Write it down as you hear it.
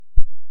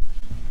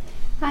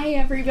Hi,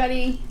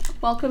 everybody.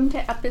 Welcome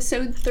to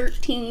episode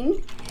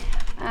 13.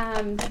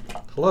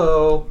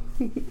 Hello.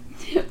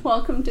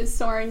 Welcome to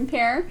Soaring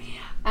Pair.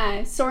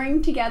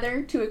 Soaring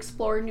together to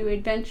explore new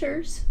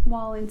adventures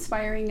while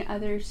inspiring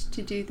others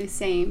to do the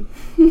same.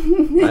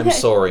 I'm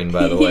soaring,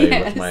 by the way,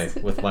 Yes.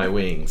 with my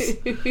wings.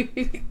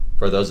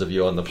 For those of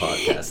you on the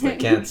podcast that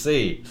can't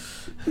see.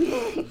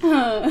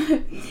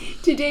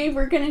 Today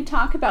we're going to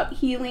talk about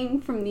healing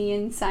from the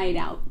inside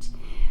out.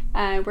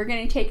 We're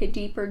going to take a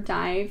deeper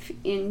dive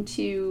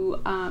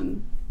into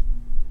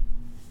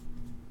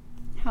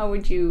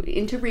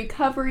into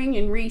recovering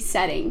and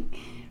resetting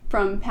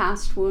from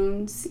past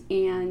wounds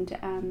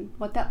and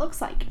what that looks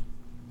like.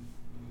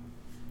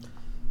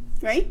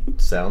 Right?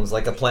 Sounds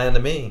like a plan to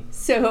me.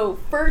 So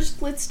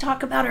first, let's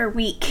talk about our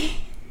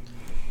week.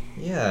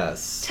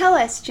 Yes. Tell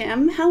us,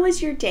 Jim, how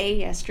was your day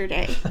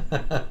yesterday?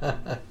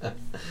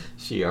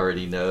 She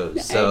already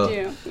knows. I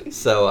do.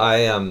 So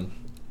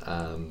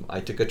I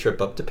took a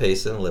trip up to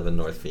Payson. I live in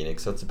North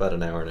Phoenix, so it's about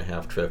an hour and a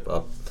half trip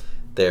up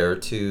there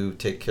to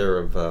take care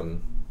of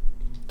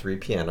 3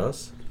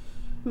 pianos.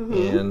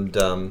 Mm-hmm.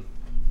 And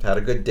had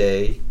a good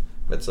day,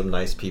 met some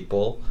nice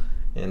people,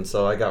 and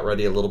so I got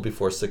ready a little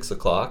before 6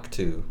 o'clock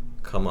to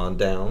come on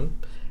down.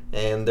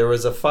 And there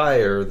was a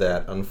fire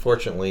that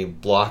unfortunately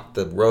blocked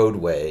the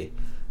roadway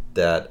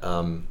that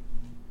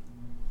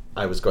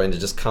I was going to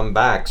just come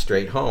back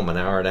straight home, an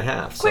hour and a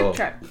half. Quick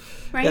trip,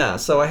 right? Yeah,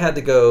 so I had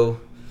to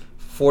go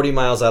 40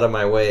 miles out of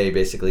my way,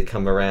 basically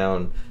come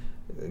around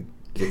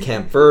to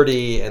Camp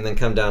Verde and then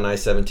come down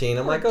I-17.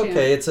 I'm like,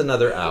 okay, it's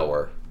another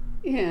hour.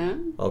 Yeah.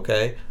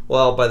 Okay.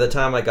 Well, by the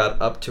time I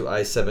got up to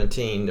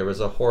I-17, there was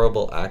a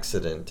horrible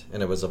accident,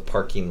 and it was a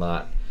parking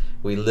lot.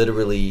 I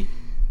literally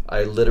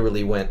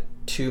went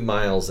 2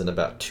 miles in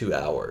about 2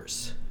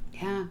 hours.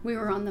 Yeah, we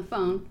were on the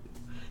phone.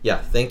 Yeah,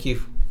 thank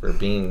you for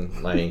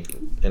being my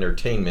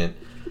entertainment,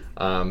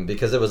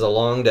 because it was a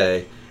long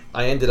day. It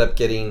ended up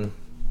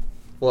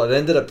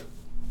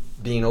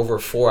being over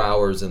 4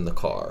 hours in the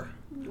car.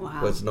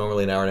 Wow. It's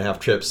normally an hour and a half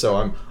trip, so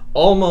I'm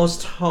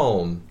almost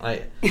home.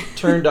 I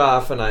turned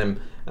off and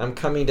I'm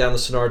coming down the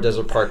Sonora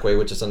Desert Parkway,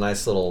 which is a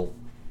nice little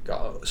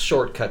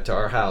shortcut to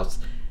our house,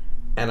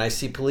 and I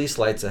see police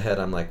lights ahead.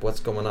 I'm like,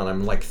 what's going on?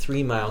 I'm like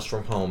 3 miles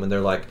from home, and they're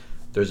like,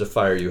 there's a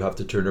fire, you have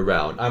to turn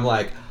around. I'm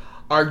like,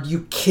 are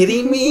you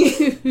kidding me?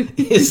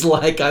 It's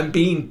like I'm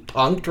being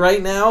punked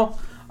right now.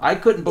 I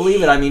couldn't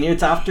believe it. I mean,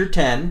 it's after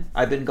 10.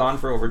 I've been gone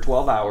for over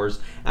 12 hours,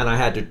 and I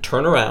had to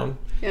turn around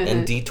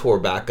and detour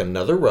back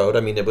another road. I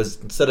mean, it was,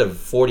 instead of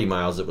 40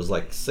 miles, it was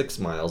like 6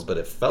 miles, but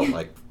it felt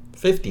like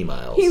 50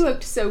 miles. He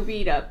looked so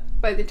beat up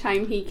by the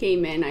time he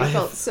came in. I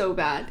felt so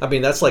bad. I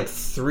mean, that's like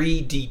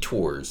 3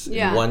 detours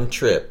in one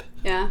trip.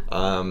 Yeah.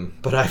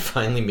 But I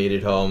finally made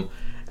it home,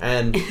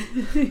 and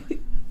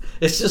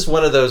it's just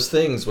one of those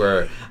things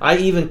where I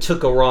even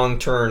took a wrong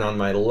turn on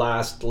my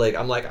last leg.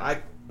 I'm like,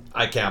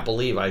 I can't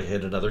believe I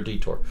hit another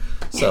detour.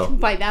 So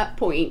by that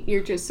point,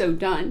 you're just so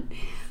done.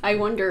 I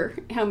wonder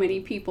how many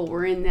people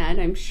were in that.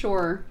 I'm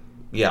sure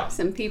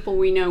some people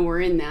we know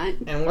were in that.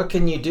 And what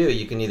can you do?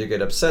 You can either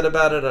get upset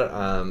about it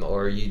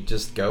or you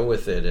just go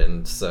with it.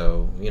 And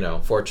so,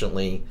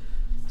 fortunately,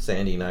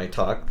 Sandy and I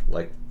talked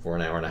like for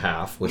an hour and a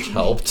half, which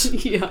helped.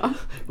 Yeah.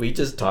 We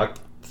just talked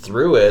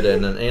through it.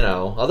 And,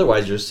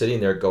 otherwise you're sitting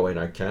there going,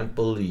 I can't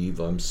believe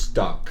I'm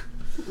stuck.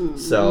 Mm-hmm.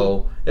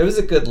 So it was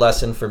a good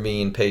lesson for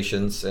me in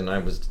patience, and I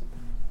was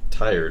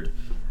tired,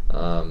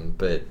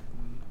 but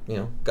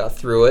got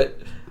through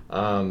it.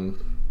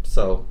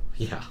 So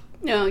yeah.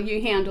 No,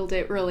 you handled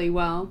it really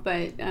well,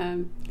 but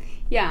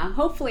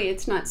hopefully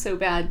it's not so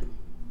bad.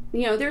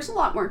 There's a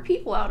lot more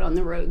people out on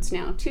the roads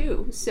now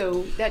too,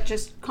 so that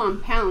just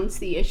compounds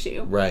the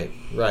issue. Right,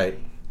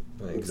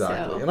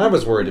 exactly. So. And I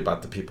was worried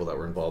about the people that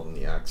were involved in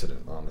the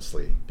accident,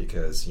 honestly,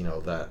 because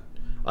that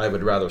I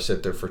would rather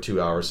sit there for 2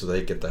 hours so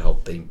they get the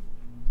help they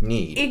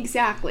need.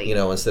 Exactly.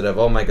 Instead of,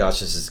 oh my gosh,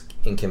 this is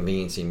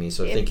inconveniencing me.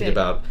 So thinking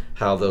about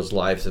how those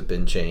lives have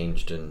been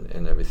changed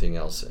and everything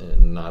else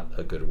in not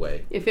a good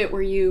way. If it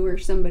were you or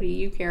somebody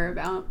you care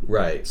about.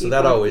 Right. So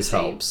that always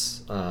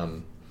helps.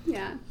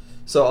 Yeah.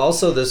 So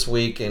also this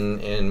week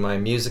in my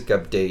music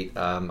update,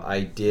 I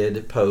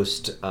did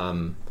post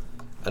an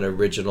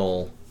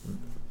original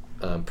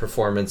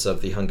performance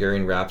of the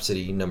Hungarian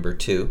Rhapsody No.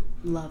 2.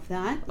 Love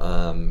that.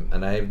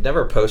 And I've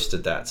never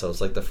posted that, so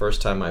it's like the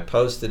first time I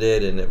posted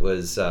it, and it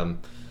was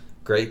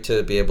great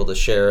to be able to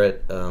share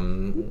it,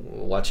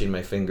 watching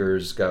my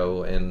fingers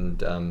go,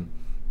 and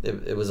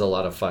it was a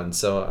lot of fun.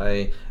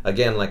 So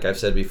again, like I've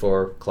said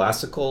before,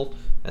 classical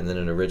and then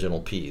an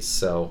original piece.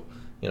 So,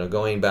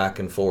 going back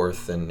and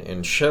forth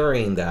and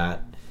sharing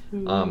that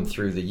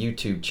through the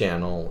YouTube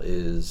channel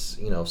is,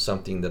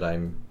 something that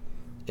I'm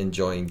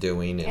enjoying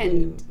doing.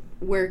 And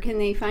where can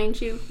they find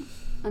you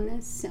on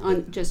this?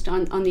 On the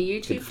YouTube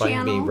you can find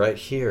channel? Me right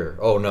here.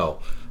 Oh, no.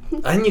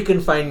 And you can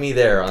find me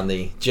there on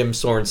the Jim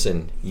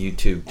Sorensen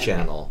YouTube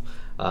channel.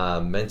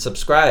 And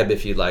subscribe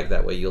if you'd like.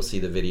 That way you'll see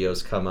the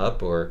videos come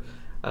up. And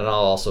I'll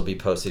also be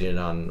posting it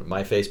on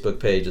my Facebook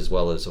page as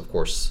well as, of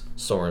course,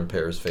 Soaring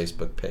Pair's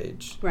Facebook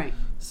page. Right.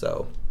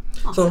 So,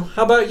 Awesome. So,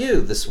 how about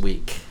you this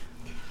week,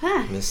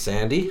 Ah, Miss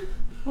Sandy?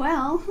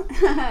 well,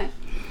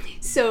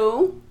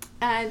 so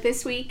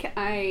this week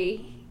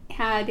I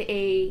had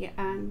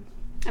I'm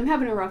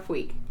having a rough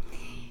week.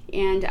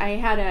 And I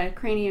had a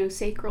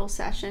craniosacral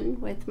session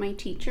with my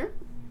teacher.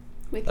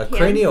 With A Kim.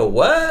 cranio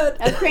what?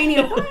 A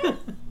cranio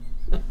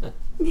what?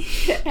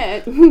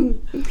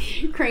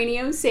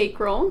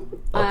 Craniosacral.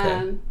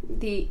 Okay.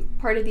 The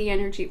part of the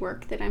energy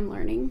work that I'm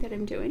learning, that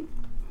I'm doing.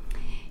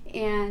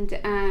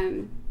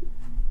 And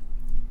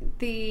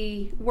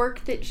the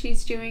work that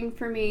she's doing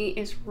for me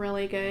is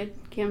really good.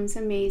 Kim's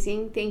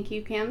amazing. Thank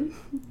you, Kim.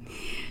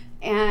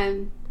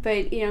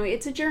 But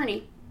it's a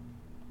journey.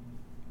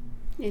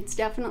 It's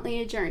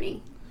definitely a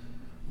journey.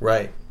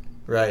 Right.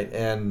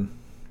 And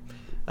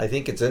I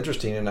think it's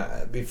interesting.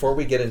 And before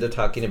we get into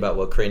talking about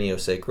what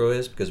craniosacral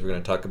is, because we're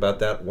going to talk about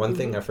that, one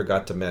thing I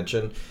forgot to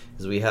mention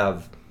is we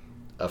have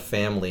a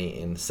family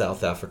in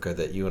South Africa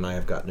that you and I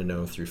have gotten to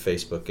know through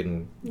Facebook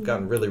and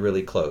gotten really,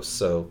 really close.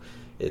 So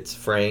it's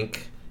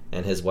Frank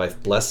and his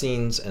wife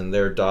Blessings and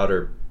their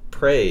daughter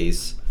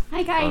Praise.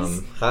 Hi,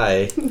 guys.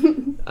 Hi.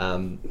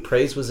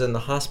 Praise was in the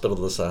hospital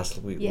this last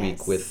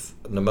week with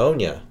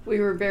pneumonia. We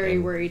were very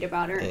worried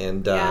about her.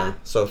 And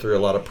so through a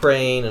lot of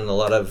praying and a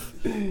lot of,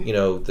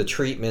 the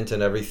treatment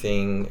and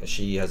everything,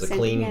 she has a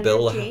clean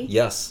bill of health.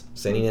 Yes,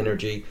 sending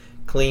energy,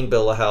 clean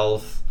bill of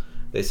health.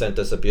 They sent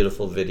us a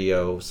beautiful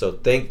video. So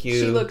thank you.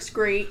 She looks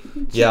great.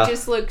 She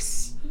just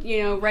looks,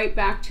 right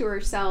back to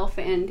herself.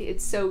 And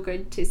it's so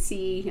good to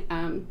see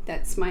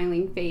that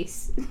smiling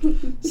face.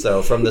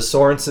 So from the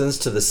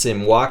Sorensens to the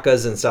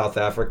Simwakas in South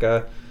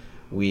Africa,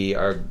 we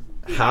are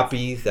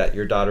happy that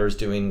your daughter is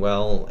doing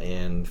well,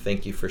 and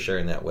thank you for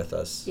sharing that with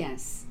us.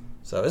 Yes.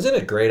 So isn't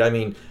it great? I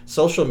mean,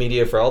 social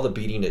media, for all the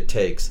beating it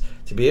takes,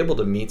 to be able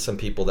to meet some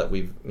people that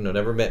we've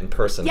never met in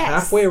person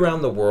halfway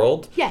around the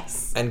world.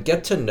 Yes. And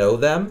get to know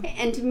them.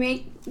 And to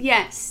make,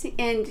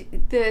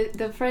 and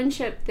the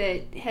friendship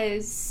that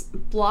has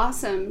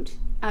blossomed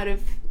out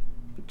of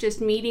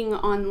just meeting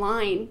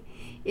online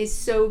is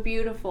so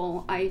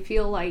beautiful. I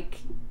feel like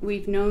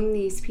we've known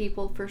these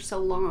people for so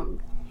long.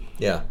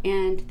 Yeah.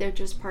 And they're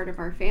just part of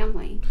our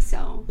family.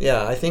 So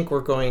yeah, I think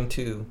we've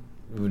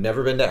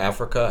never been to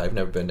Africa. I've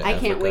never been to Africa.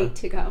 I can't wait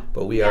to go.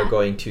 But we are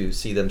going to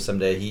see them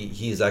someday.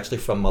 He's actually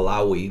from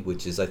Malawi,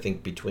 which is, I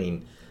think,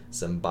 between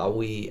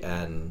Zimbabwe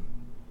and,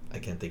 I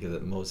can't think of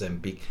it,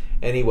 Mozambique.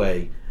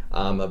 Anyway,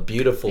 a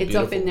beautiful, it's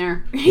beautiful... up in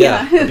there.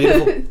 Yeah, a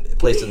beautiful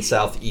place in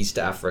Southeast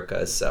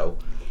Africa. So,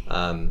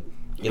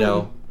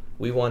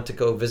 we want to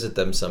go visit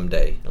them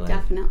someday.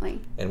 Definitely.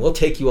 And we'll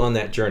take you on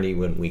that journey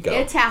when we go.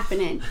 It's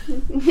happening.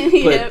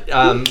 But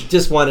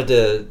just wanted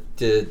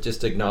to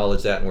just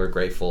acknowledge that, and we're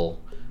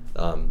grateful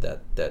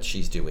that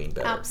she's doing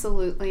better.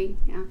 Absolutely.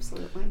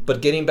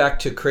 But getting back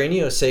to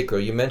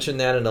craniosacral, you mentioned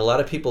that, and a lot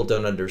of people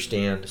don't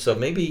understand. So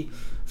maybe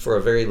for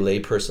a very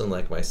lay person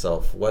like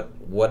myself,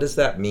 what does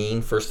that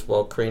mean? First of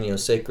all,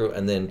 craniosacral,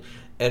 and then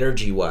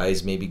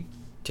energy-wise, maybe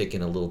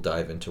taking a little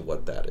dive into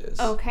what that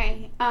is.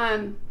 Okay.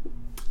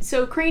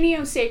 So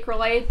craniosacral,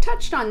 I had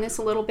touched on this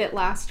a little bit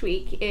last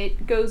week.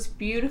 It goes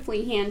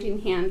beautifully hand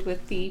in hand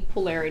with the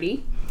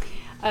polarity.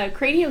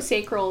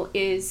 Craniosacral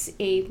is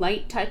a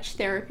light touch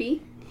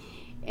therapy,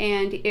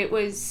 and it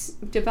was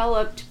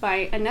developed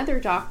by another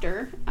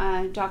doctor,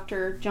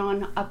 Dr.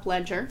 John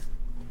Upledger.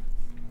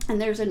 And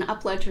there's an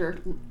Upledger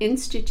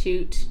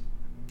Institute.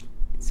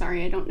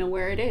 Sorry, I don't know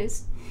where it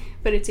is,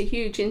 but it's a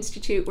huge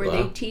institute where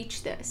they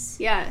teach this.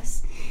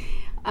 Yes.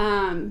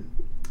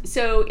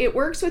 So it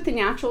works with the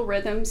natural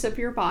rhythms of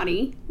your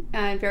body,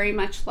 very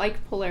much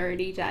like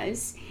polarity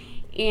does.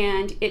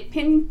 And it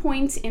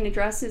pinpoints and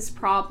addresses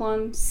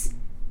problems,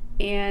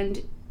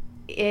 and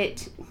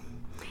it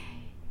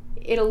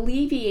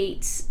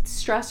alleviates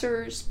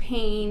stressors,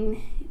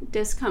 pain,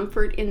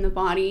 discomfort in the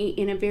body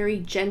in a very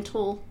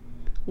gentle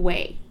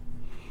way.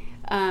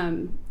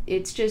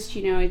 It's just,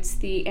 it's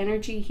the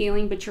energy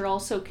healing, but you're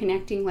also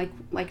connecting,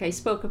 like I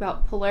spoke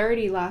about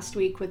polarity last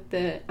week with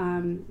the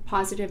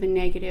positive and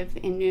negative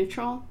and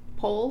neutral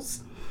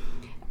poles.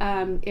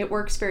 It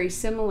works very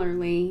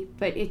similarly,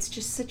 but it's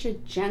just such a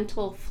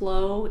gentle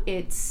flow.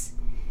 It's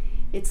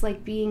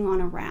like being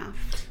on a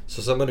raft.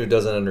 So someone who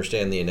doesn't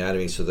understand the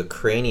anatomy, so the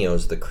cranio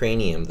is the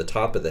cranium, the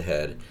top of the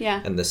head.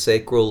 Yeah. And the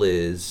sacral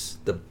is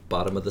the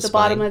bottom of the spine? The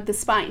bottom of the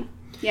spine.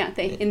 Yeah,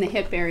 in the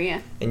hip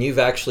area. And you've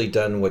actually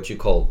done what you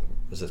call,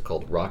 is it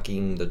called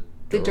rocking the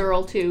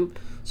dural tube.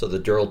 So the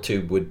dural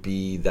tube would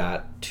be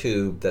that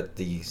tube that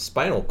the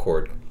spinal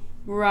cord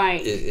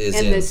right is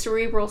and in. the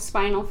cerebral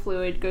spinal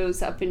fluid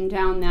goes up and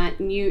down that,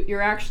 and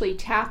you're actually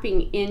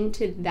tapping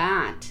into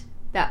that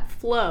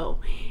flow,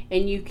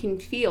 and you can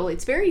feel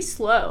it's very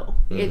slow.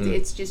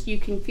 It's just, you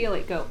can feel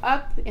it go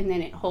up, and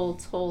then it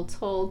holds,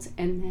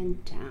 and then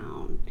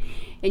down,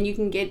 and you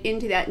can get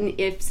into that. And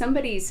if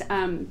somebody's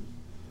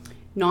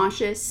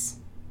nauseous,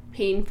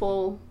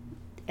 painful,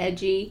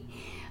 edgy,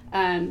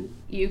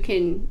 you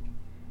can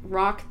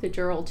rock the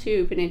dural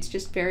tube, and it's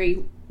just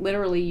very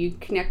literally, you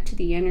connect to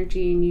the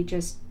energy and you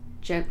just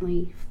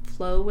gently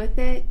flow with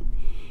it,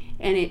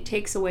 and it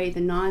takes away the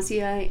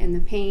nausea and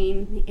the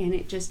pain, and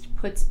it just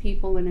puts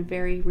people in a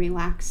very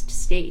relaxed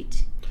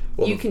state.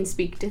 Well, you can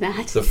speak to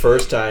that. The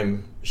first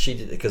time she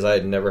did, because I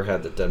had never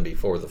had that done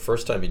before, the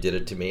first time he did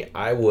it to me,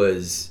 I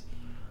was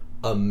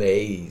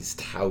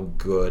amazed how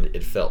good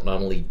it felt,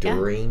 not only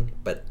during,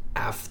 but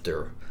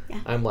after. Yeah.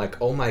 I'm like,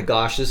 oh my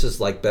gosh, this is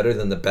like better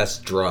than the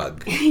best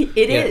drug.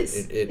 It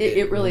is.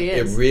 It really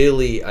is. It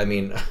really, I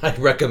mean, I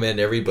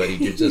recommend everybody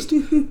to just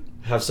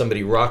have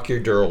somebody rock your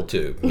dural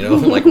tube,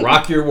 like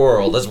rock your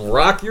world. Let's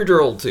rock your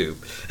dural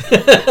tube.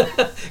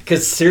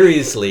 Because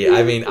seriously,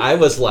 I mean, I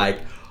was like,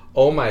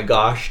 oh my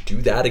gosh,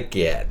 do that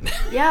again.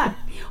 Yeah.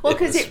 Well,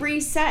 because it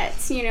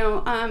resets,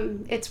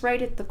 it's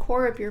right at the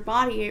core of your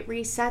body. It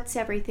resets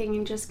everything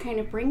and just kind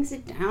of brings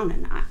it down a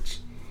notch.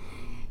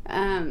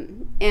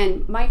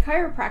 And my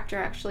chiropractor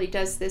actually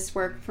does this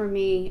work for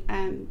me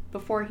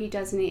before he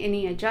does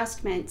any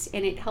adjustments,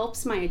 and it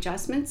helps my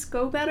adjustments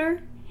go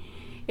better.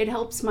 It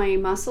helps my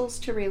muscles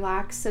to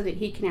relax so that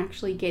he can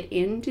actually get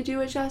in to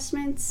do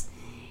adjustments.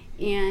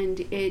 And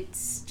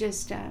it's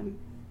just a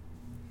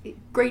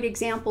great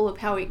example of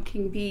how it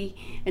can be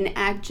an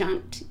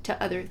adjunct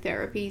to other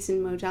therapies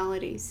and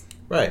modalities.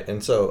 Right.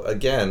 And so,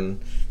 again,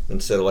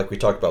 instead of, like we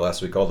talked about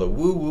last week, all the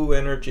woo-woo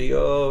energy,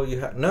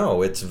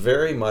 no, it's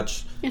very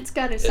much... It's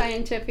got a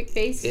scientific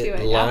base to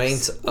it. It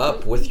lines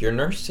up with your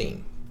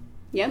nursing.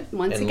 Yep,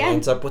 once again. And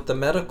lines up with the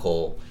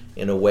medical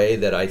in a way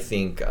that I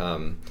think,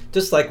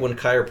 just like when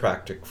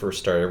chiropractic first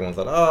started, everyone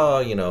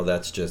thought,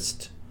 that's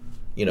just,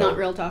 not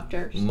real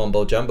doctors.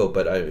 Mumbo jumbo.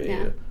 But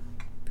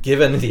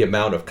given the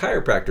amount of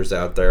chiropractors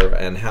out there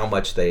and how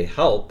much they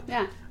help...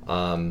 Yeah.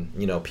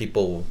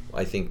 People,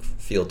 I think,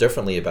 feel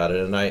differently about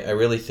it, and I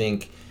really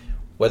think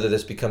whether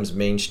this becomes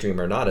mainstream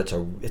or not, it's a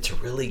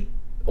really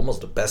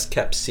almost a best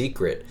kept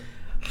secret.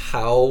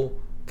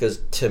 Because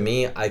to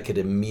me, I could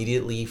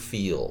immediately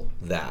feel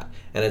that,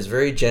 and it's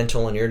very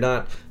gentle, and you're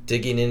not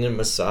digging in a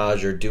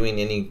massage or doing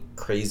any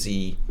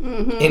crazy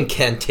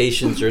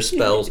incantations or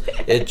spells.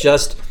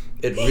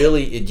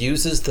 It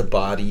uses the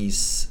body's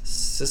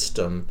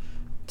system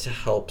to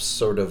help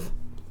sort of.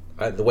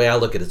 The way I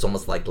look at it, it's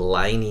almost like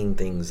lining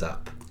things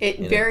up.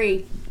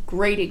 Very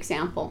great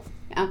example.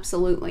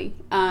 Absolutely.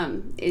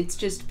 It's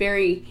just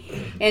very,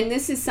 and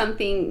this is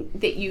something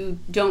that you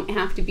don't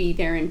have to be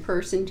there in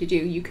person to do.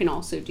 You can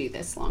also do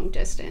this long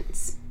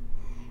distance.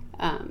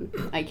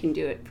 I can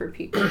do it for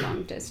people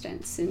long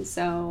distance. And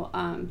so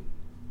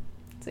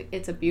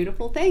it's a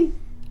beautiful thing.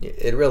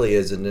 It really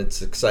is. And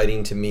it's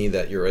exciting to me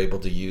that you're able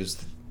to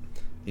use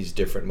these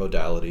different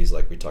modalities,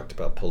 like we talked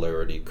about,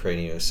 polarity,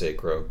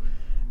 craniosacro,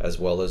 as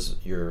well as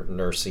your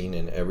nursing,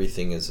 and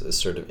everything is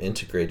sort of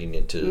integrating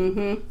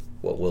into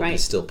what will be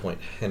still point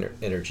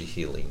energy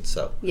healing.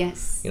 So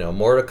yes,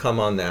 more to come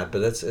on that,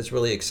 but it's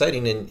really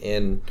exciting,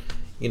 and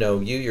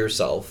you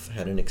yourself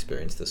had an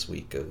experience this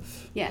week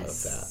of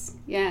that.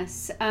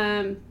 Yes,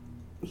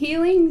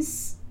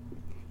 healing's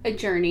a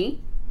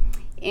journey,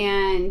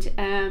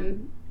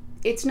 and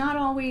it's not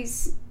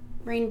always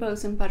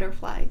rainbows and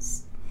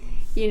butterflies.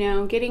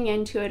 Getting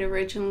into it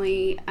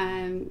originally.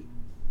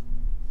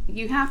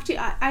 You have to,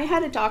 I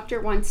had a doctor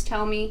once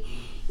tell me,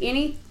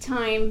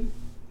 anytime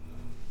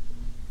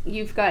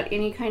you've got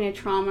any kind of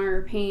trauma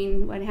or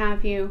pain, what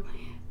have you,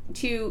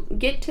 to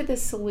get to the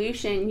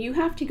solution, you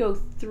have to go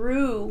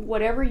through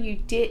whatever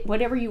you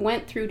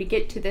went through to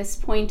get to this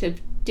point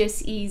of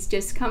dis-ease,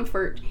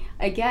 discomfort.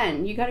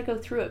 Again, you got to go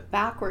through it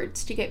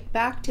backwards to get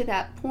back to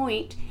that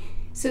point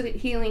so that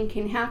healing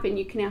can happen.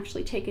 You can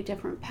actually take a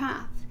different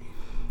path.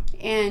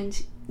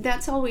 And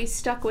that's always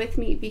stuck with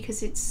me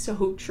because it's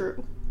so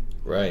true.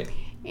 Right.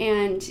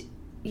 And,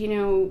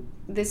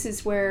 this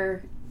is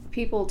where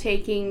people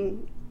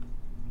taking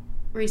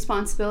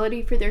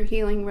responsibility for their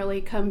healing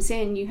really comes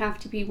in. You have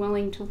to be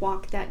willing to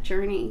walk that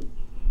journey.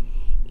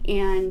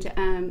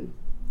 And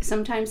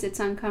sometimes it's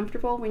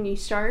uncomfortable when you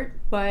start,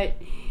 but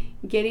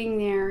getting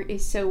there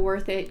is so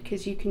worth it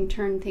because you can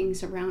turn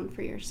things around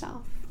for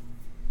yourself.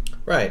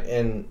 Right.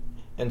 And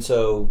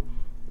so,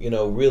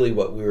 really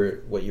what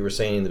you were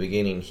saying in the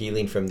beginning,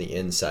 healing from the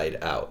inside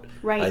out,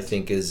 right, I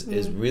think is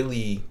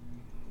really...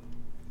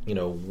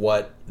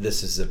 what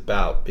this is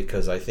about,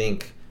 because I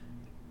think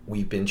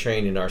we've been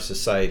trained in our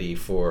society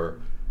for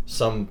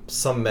some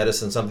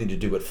medicine, something to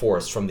do it for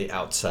us from the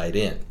outside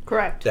in.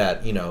 Correct.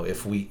 That,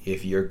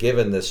 if you're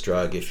given this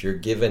drug, if you're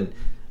given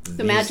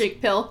the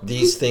magic pill,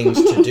 these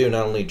things to do,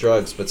 not only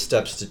drugs, but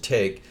steps to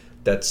take,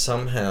 that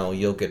somehow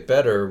you'll get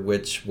better,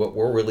 which what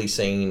we're really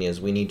saying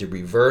is we need to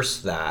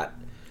reverse that.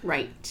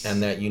 Right.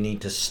 And that you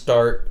need to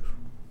start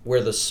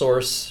where the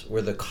source,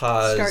 where the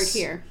cause... Start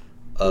here.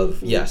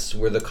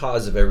 Where the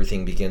cause of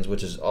everything begins,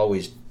 which is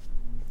always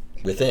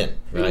within,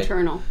 right?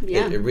 Internal,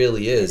 yeah. It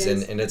really is.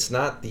 And it's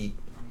not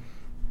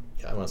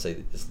I want to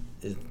say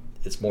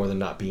it's more than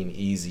not being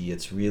easy.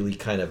 It's really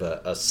kind of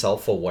a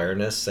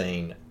self-awareness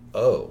saying,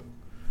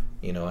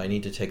 I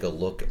need to take a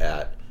look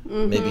at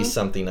maybe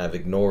something I've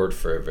ignored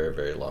for a very,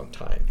 very long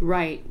time.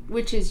 Right,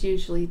 which is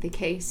usually the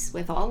case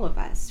with all of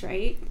us,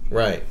 right?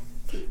 Right.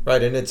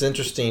 And it's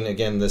interesting,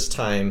 again, this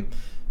time,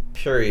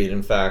 period.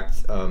 In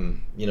fact,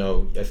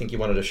 I think you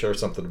wanted to share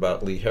something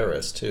about Lee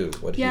Harris too.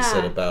 What he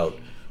said about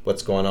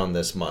what's going on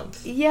this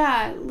month.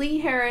 Yeah, Lee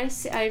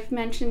Harris, I've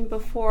mentioned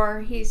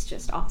before, he's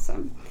just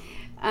awesome.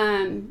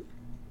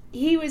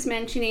 He was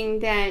mentioning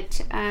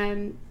that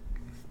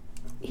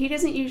he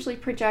doesn't usually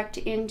project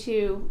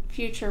into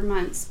future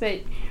months,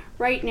 but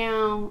right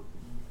now,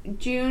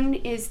 June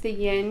is the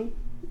yin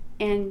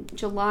and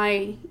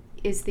July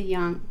is the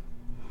yang.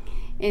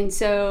 And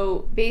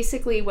so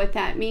basically what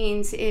that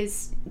means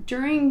is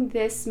during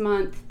this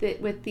month,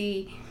 that with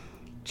the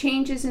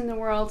changes in the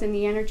world and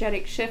the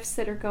energetic shifts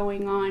that are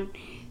going on,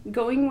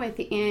 going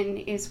within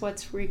is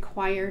what's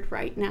required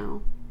right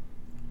now.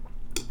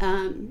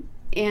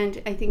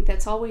 And I think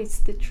that's always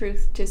the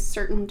truth to a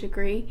certain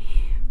degree,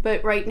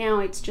 but right now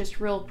it's just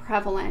real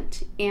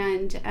prevalent.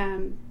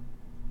 And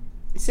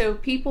so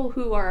people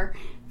who are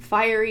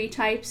fiery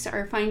types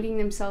are finding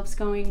themselves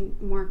going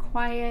more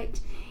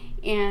quiet,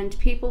 and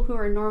people who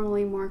are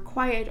normally more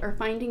quiet are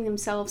finding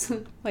themselves,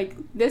 like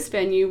this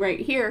venue right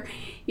here,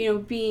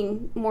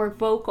 being more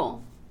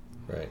vocal.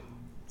 Right.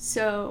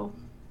 So,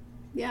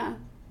 yeah.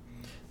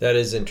 That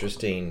is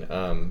interesting,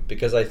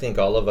 because I think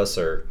all of us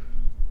are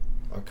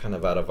kind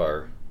of out of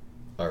our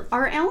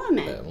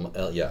element.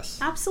 Yes.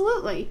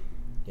 Absolutely.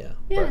 Yeah.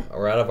 Yeah.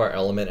 We're out of our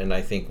element, and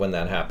I think when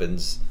that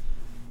happens,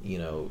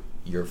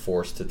 you're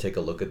forced to take a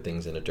look at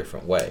things in a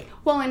different way.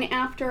 Well, and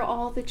after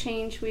all the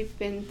change we've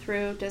been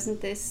through,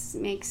 doesn't this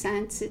make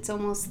sense? It's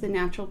almost the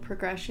natural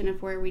progression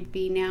of where we'd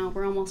be now.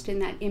 We're almost in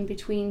that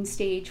in-between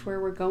stage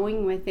where we're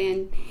going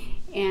within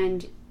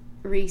and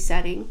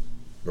resetting.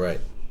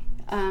 Right.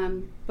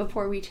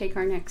 Before we take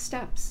our next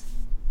steps.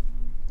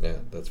 Yeah,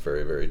 that's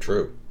very, very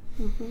true.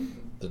 Mm-hmm.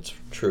 That's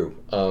true.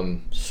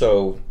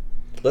 So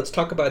let's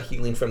talk about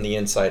healing from the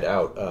inside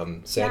out.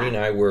 Sandy and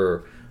I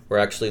were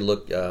actually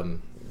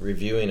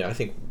reviewing, I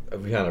think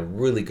we found a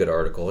really good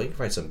article. You can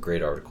find some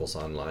great articles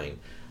online.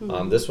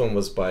 Mm-hmm. This one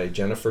was by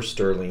Jennifer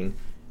Sterling,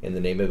 and the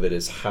name of it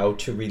is How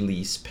to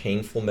Release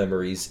Painful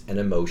Memories and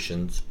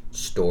Emotions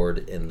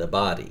Stored in the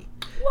Body.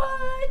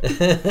 What?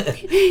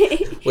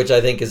 Which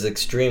I think is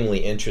extremely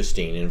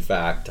interesting. In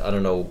fact, I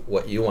don't know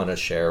what you want to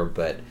share,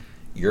 but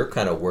you're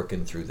kind of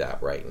working through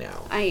that right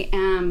now. I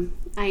am.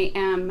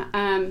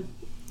 And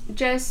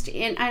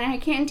I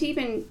can't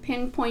even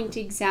pinpoint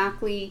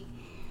exactly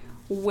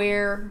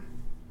where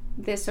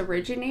this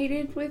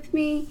originated with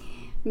me,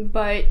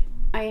 but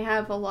I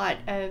have a lot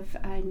of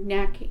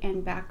neck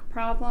and back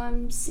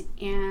problems,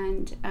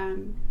 and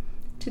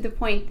to the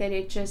point that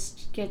it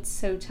just gets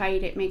so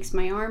tight it makes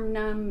my arm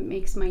numb,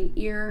 makes my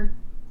ear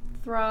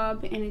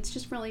throb, and it's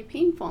just really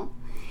painful.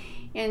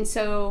 And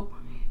so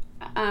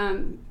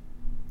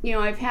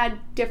I've had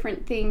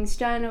different things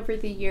done over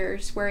the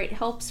years where it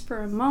helps for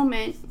a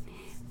moment,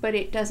 but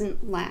it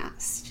doesn't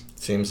last.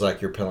 Seems like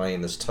you're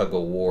playing this tug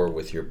of war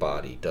with your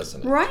body,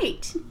 doesn't it?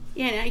 Right.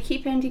 And I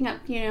keep ending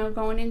up,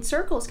 going in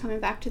circles, coming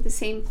back to the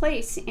same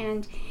place.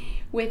 And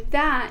with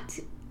that,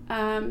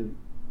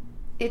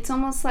 it's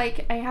almost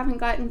like I haven't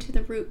gotten to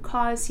the root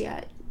cause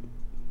yet.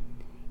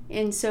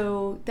 And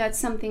so that's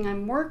something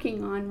I'm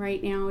working on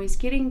right now, is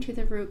getting to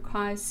the root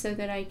cause so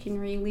that I can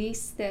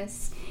release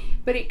this.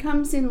 But it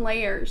comes in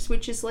layers,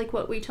 which is like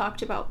what we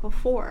talked about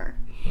before.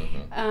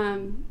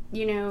 Mm-hmm.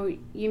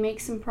 You make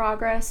some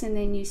progress and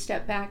then you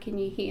step back and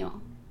you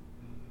heal.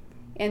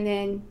 And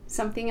then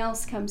something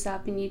else comes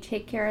up and you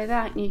take care of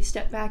that and you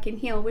step back and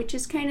heal, which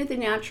is kind of the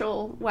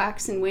natural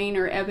wax and wane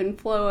or ebb and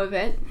flow of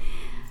it.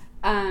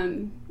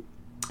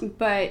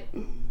 But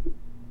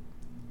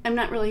I'm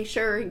not really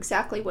sure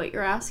exactly what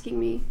you're asking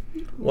me.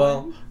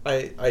 Well,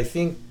 I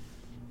think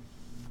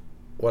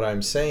what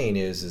I'm saying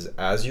is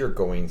as you're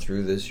going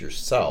through this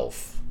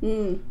yourself,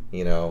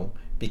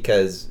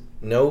 because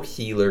no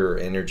healer or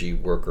energy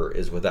worker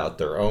is without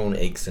their own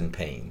aches and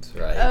pains,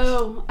 right?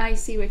 Oh, I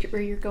see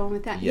where you're going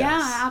with that. Yes.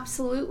 Yeah,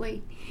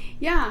 absolutely.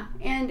 Yeah,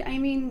 and I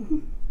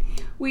mean,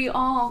 we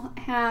all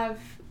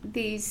have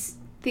these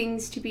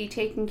things to be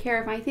taken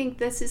care of. I think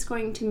this is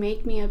going to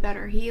make me a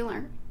better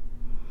healer,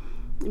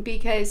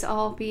 because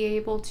I'll be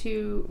able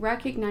to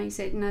recognize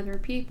it in other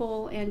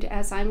people, and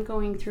as I'm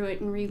going through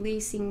it and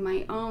releasing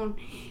my own,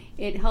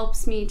 it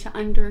helps me to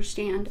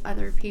understand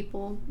other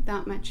people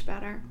that much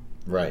better.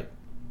 Right.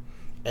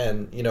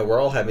 And, we're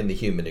all having the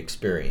human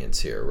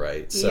experience here,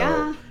 right? So,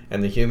 yeah.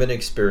 And the human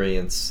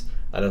experience,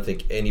 I don't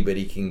think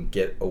anybody can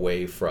get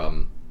away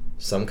from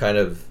some kind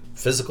of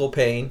physical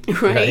pain,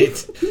 right?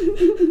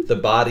 The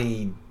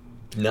body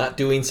not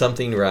doing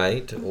something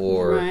right,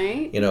 or,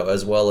 right.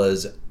 As well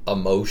as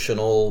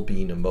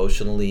being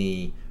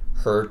emotionally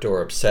hurt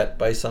or upset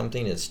by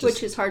something. It's just,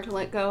 which is hard to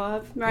let go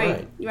of,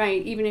 right?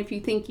 Even if you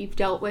think you've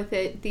dealt with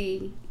it,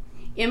 the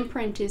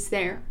imprint is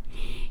there.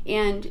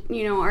 And,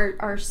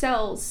 our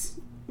cells,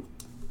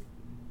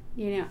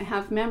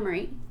 have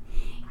memory.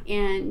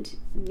 And,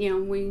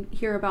 we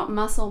hear about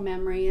muscle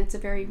memory. That's a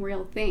very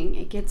real thing.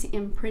 It gets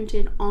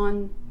imprinted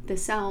on the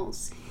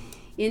cells,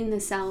 in the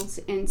cells.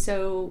 And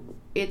so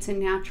it's a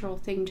natural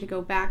thing to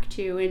go back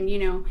to. And,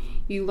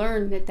 you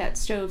learn that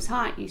stove's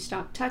hot. You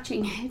stop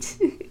touching it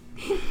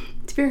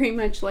It's very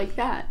much like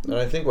that. And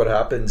I think what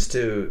happens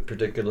too,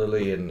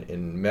 particularly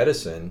in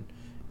medicine,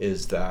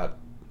 is that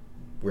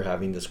we're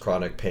having this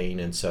chronic pain,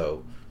 and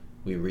so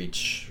we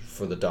reach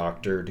for the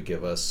doctor to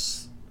give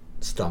us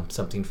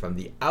something from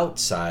the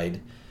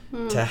outside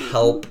to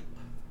help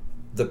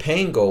the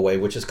pain go away,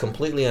 which is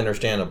completely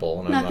understandable.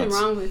 And Nothing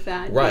wrong with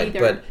that. Right,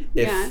 either.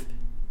 but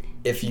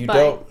if you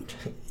don't,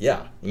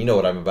 you know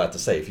what I'm about to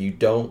say. If you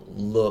don't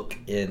look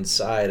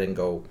inside and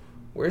go,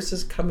 where's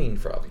this coming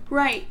from?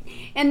 Right.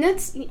 And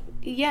that's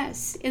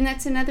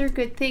another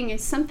good thing,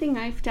 is something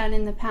I've done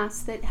in the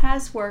past that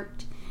has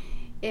worked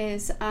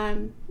is,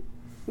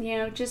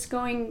 just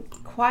going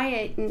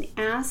quiet and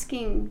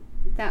asking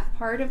that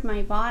part of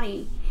my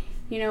body,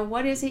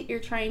 what is it you're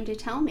trying to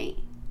tell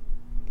me?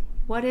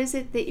 What is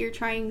it that you're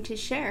trying to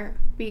share?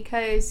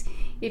 Because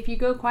if you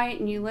go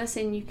quiet and you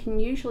listen, you can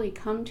usually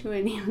come to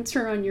an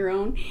answer on your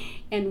own.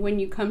 And when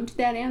you come to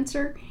that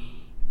answer,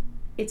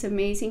 it's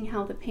amazing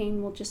how the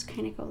pain will just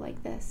kind of go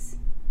like this.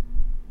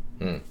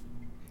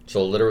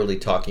 So literally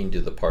talking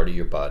to the part of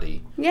your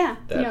body. Yeah,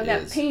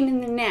 that pain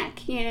in the neck.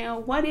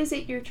 What is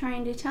it you're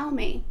trying to tell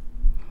me?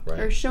 Right.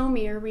 Or show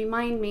me or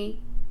remind me.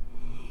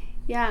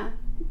 Yeah.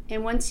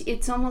 And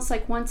it's almost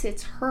like once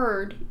it's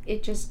heard,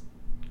 it just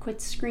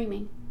quits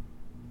screaming.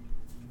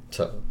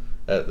 So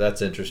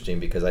that's interesting,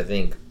 because I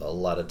think a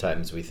lot of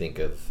times we think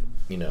of,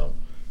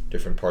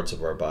 different parts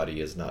of our body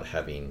as not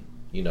having,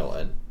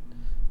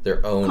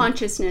 their own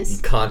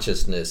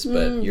consciousness,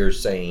 but you're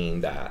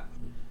saying that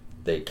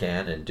they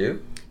can and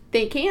do?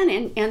 They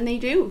can and they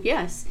do,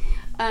 yes.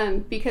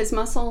 Because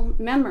muscle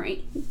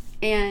memory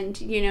and,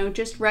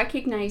 just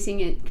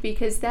recognizing it,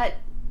 because that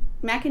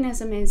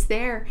mechanism is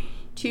there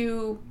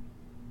to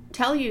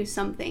tell you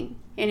something,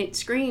 and it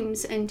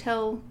screams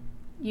until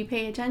you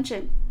pay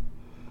attention.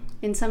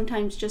 And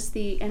sometimes just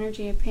the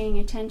energy of paying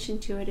attention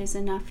to it is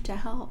enough to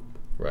help.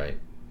 Right.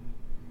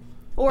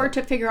 Or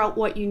to figure out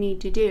what you need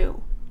to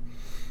do.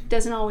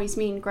 Doesn't always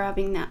mean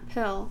grabbing that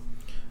pill.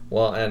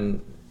 Well,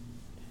 and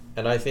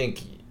I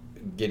think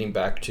getting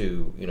back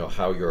to,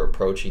 how you're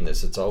approaching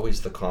this, it's always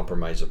the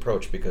compromise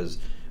approach, because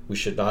we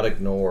should not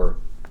ignore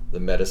the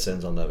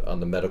medicines on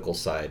the medical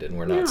side, and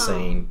we're not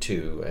saying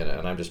to,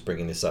 and I'm just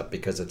bringing this up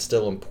because it's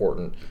still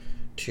important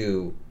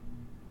to,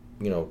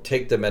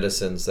 take the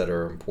medicines that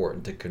are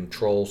important to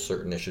control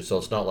certain issues. So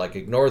it's not like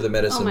ignore the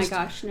medicines. Oh my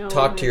gosh, no.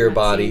 Talk to your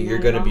body, you're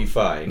going to be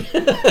fine.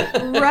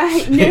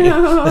 Right,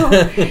 no.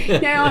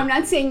 No, I'm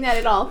not saying that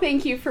at all.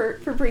 Thank you for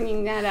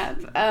bringing that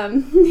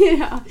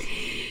up.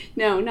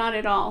 No, not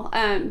at all.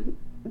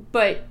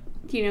 But,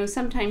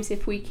 sometimes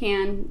if we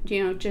can,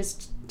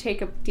 just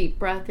take a deep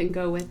breath and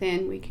go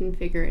within, we can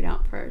figure it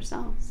out for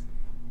ourselves.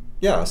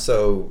 Yeah,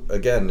 so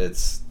again,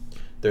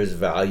 there's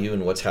value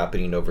in what's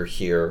happening over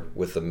here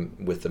with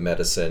the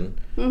medicine,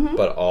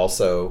 but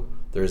also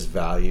there's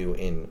value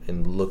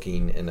in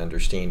looking and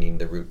understanding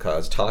the root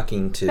cause,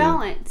 talking to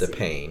balance. The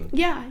pain.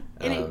 Yeah,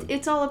 and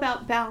it's all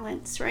about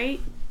balance, right?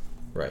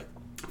 Right.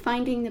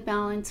 Finding the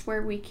balance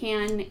where we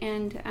can,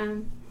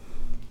 and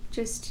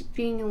just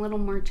being a little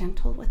more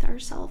gentle with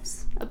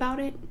ourselves about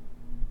it.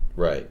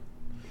 Right.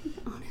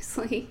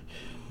 Honestly.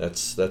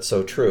 That's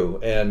so true.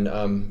 And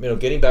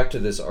getting back to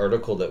this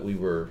article that we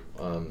were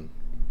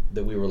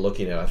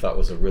looking at, I thought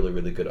was a really,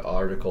 really good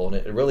article. And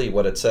it really,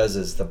 what it says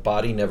is the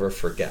body never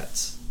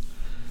forgets.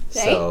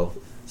 Right.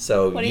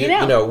 So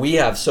we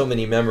have so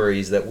many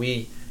memories that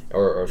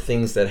or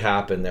things that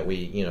happen that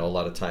we, a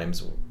lot of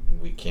times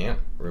we can't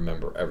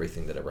remember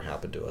everything that ever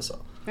happened to us.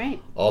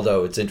 Right.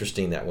 Although it's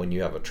interesting that when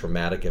you have a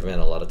traumatic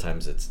event, a lot of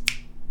times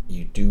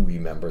you do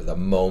remember the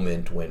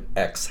moment when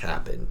X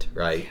happened,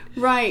 right?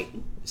 Right.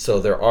 So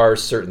there are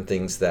certain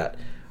things that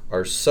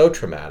are so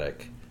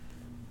traumatic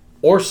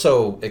or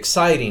so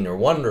exciting or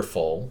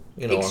wonderful,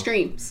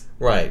 extremes.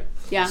 Right.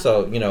 Yeah.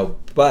 So,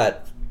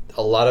 but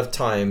a lot of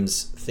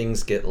times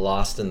things get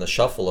lost in the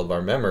shuffle of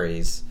our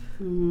memories,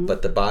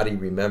 but the body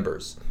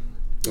remembers.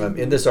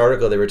 In this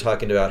article, they were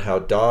talking about how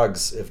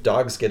if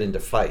dogs get into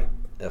a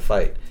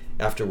fight,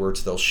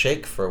 afterwards they'll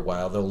shake for a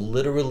while. They'll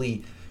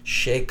literally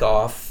shake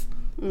off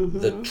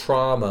the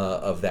trauma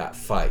of that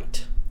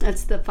fight.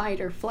 That's the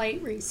fight or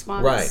flight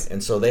response. Right.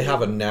 And so they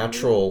have a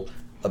natural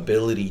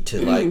ability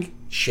to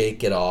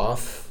shake it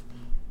off.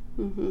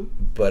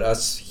 But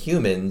us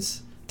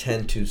humans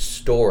tend to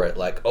store it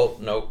like, oh,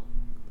 no.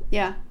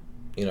 Yeah.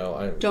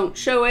 Don't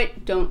show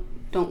it. Don't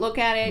look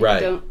at it.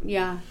 Right.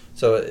 Yeah.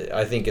 So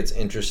I think it's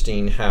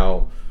interesting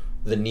how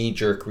the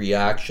knee-jerk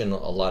reaction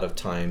a lot of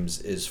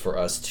times is for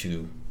us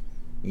to,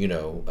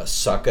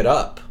 suck it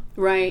up.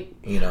 Right.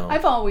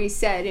 I've always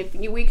said if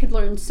we could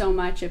learn so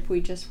much if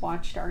we just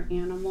watched our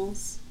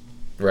animals.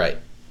 Right.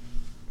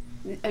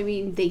 I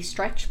mean, they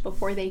stretch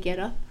before they get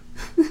up.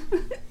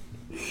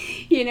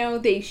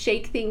 They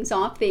shake things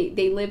off.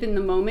 They live in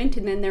the moment,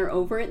 and then they're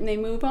over it and they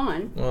move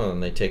on. Well,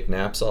 and they take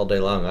naps all day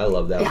long. I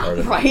love that part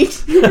of it.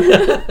 Right.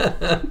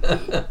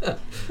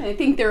 I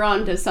think they're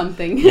on to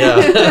something. Yeah.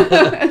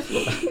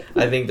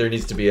 I think there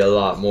needs to be a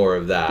lot more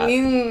of that.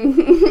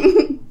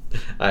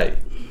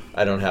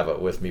 I don't have it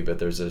with me, but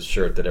there's a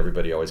shirt that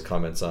everybody always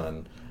comments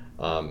on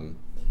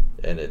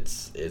And it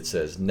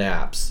says,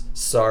 naps.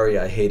 Sorry,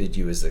 I hated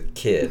you as a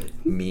kid,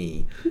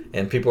 me.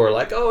 And people are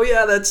like, oh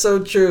yeah, that's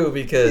so true,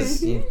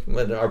 because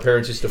when our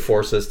parents used to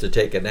force us to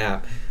take a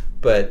nap.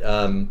 But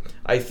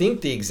I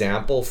think the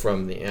example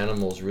from the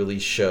animals really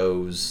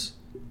shows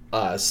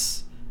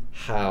us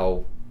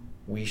how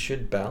we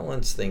should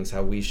balance things,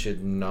 how we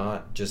should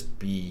not just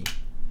be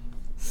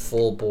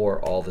full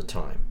bore all the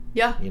time.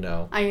 Yeah, you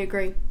know, I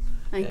agree.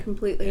 I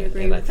completely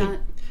agree and with that.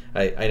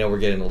 I know we're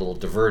getting a little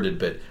diverted,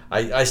 but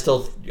I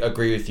still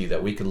agree with you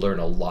that we could learn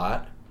a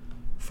lot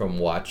from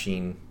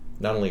watching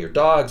not only your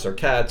dogs or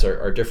cats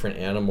or different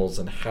animals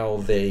and how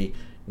they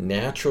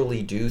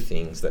naturally do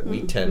things that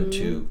we tend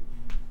to,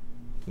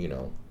 you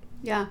know,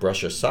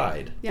 brush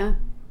aside. Yeah,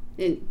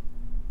 it's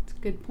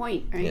a good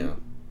point, right? Yeah.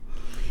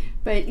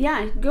 But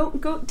yeah,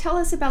 go tell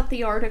us about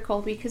the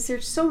article, because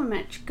there's so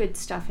much good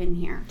stuff in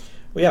here.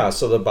 Well, yeah,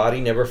 so the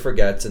body never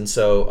forgets, and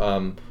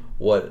so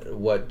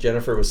what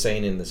Jennifer was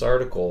saying in this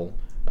article,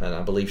 and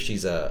I believe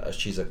she's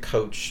a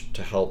coach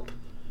to help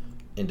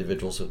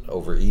individuals with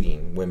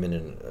overeating, women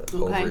and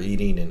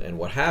overeating and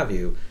what have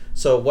you.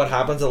 So what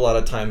happens a lot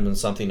of times when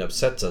something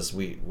upsets us,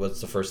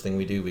 what's the first thing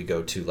we do? We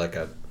go to like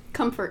a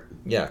comfort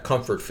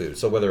food.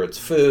 So whether it's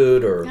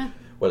food or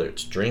whether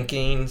it's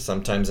drinking,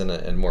 sometimes in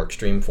a more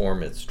extreme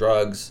form, it's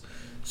drugs.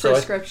 So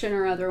prescription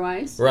or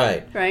otherwise.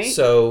 Right. Right.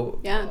 So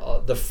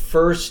the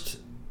first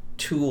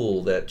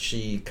tool that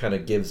she kind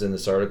of gives in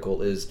this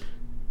article is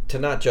to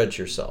not judge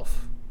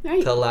yourself.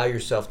 Right. To allow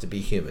yourself to be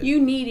human. You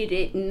needed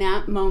it in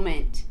that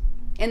moment,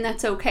 and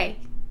that's okay.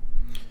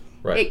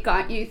 Right. It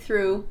got you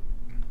through.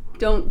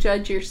 Don't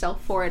judge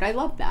yourself for it. I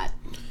love that.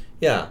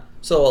 Yeah.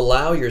 So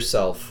allow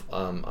yourself,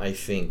 I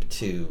think,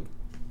 to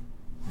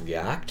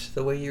react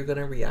the way you're going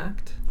to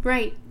react.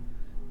 Right.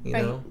 You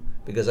know?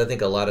 Because I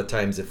think a lot of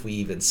times if we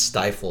even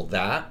stifle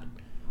that,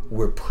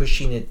 we're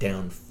pushing it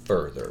down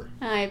further.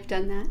 I've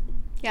done that.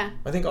 Yeah.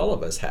 I think all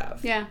of us have.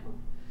 Yeah.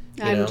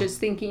 I'm just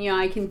thinking,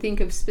 I can think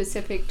of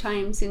specific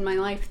times in my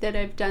life that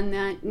I've done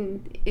that,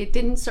 and it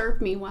didn't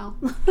serve me well.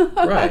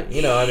 Right.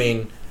 You know, I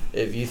mean,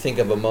 if you think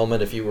of a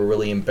moment, if you were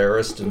really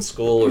embarrassed in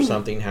school or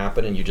something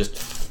happened and you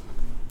just,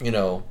 you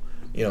know,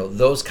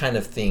 those kind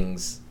of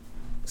things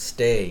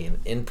stay and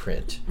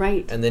imprint.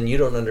 Right. And then you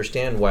don't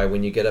understand why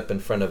when you get up in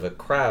front of a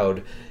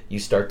crowd, you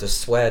start to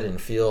sweat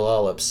and feel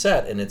all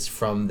upset, and it's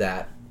from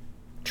that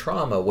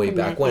trauma way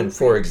back when,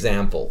 for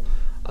example.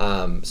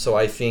 So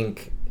I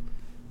think,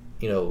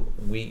 you know,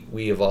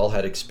 we have all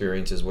had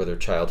experiences, whether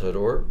childhood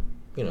or,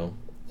 you know,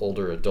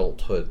 older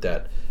adulthood,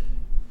 that,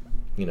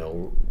 you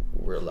know,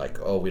 we're like,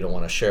 oh, we don't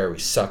want to share, we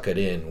suck it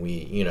in, we,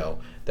 you know,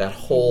 that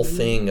whole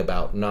thing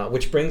about not,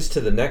 which brings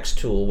to the next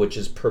tool, which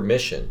is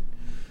permission.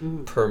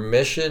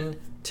 Permission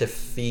to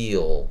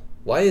feel.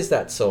 Why is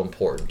that so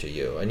important to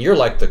you? And you're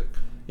like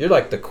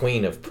the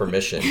queen of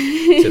permission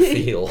to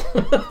feel.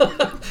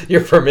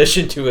 Your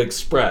permission to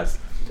express.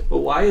 But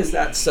why is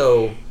that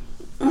so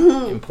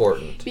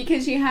important?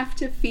 Because you have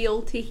to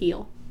feel to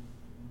heal.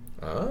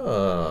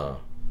 Ah.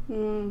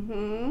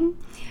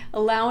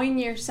 Allowing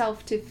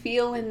yourself to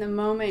feel in the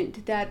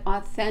moment that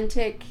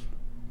authentic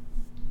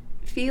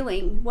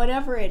feeling,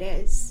 whatever it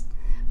is.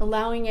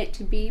 Allowing it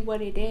to be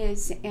what it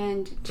is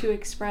and to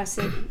express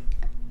it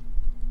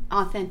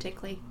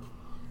authentically.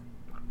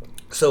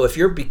 So if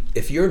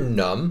you're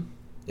numb,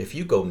 if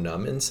you go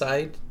numb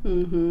inside,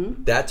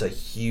 that's a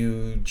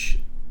huge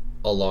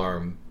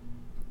alarm,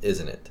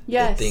 isn't it?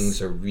 Yes. That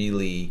things are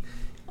really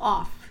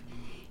off.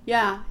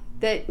 Yeah,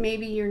 that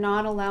maybe you're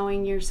not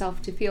allowing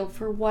yourself to feel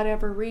for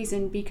whatever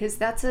reason, because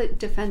that's a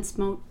defense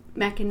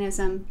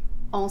mechanism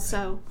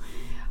also.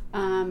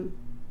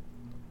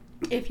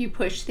 If you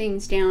push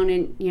things down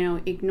and, you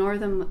know, ignore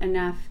them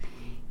enough,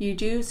 you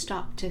do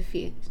stop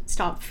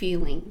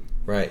feeling.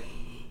 Right.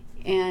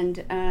 And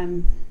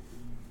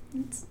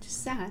it's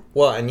just sad.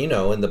 Well, and you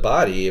know, in the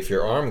body, if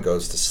your arm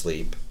goes to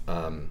sleep,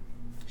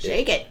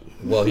 shake it.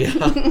 Well, yeah.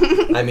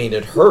 I mean,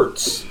 it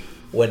hurts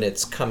when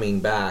it's coming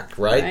back,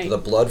 right? The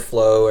blood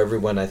flow.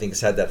 Everyone, I think,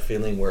 has had that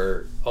feeling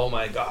where, oh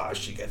my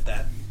gosh, you get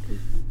that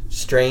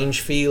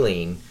strange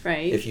feeling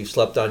if you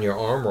slept on your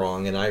arm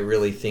wrong. And I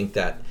really think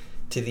that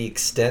to the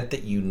extent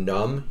that you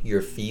numb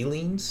your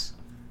feelings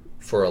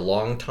for a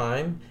long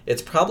time,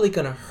 it's probably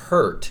going to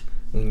hurt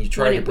when you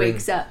try to bring... When it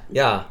wakes up.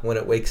 Yeah, when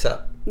it wakes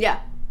up.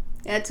 Yeah,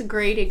 that's a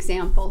great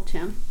example,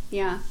 Tim.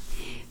 Yeah,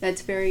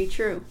 that's very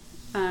true.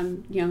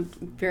 You know,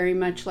 very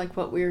much like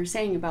what we were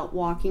saying about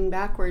walking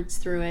backwards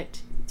through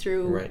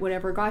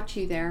whatever got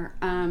you there.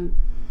 And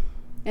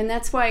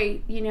that's why,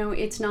 you know,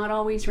 it's not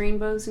always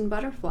rainbows and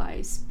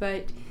butterflies,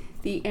 but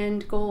the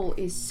end goal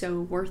is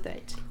so worth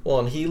it. Well,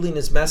 and healing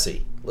is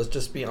messy. Let's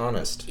just be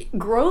honest.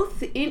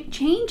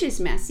 Change is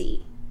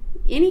messy.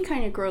 Any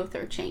kind of growth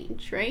or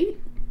change, right?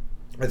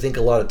 I think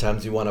a lot of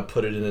times you want to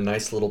put it in a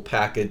nice little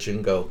package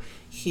and go,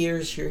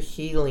 here's your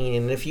healing.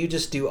 And if you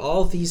just do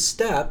all these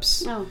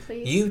steps,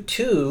 you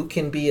too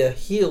can be a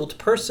healed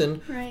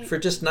person for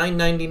just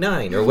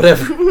 $9.99 or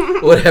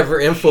whatever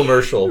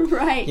infomercial.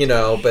 Right. You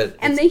know, but...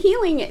 And the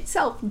healing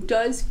itself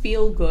does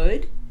feel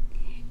good.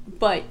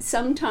 But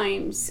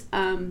sometimes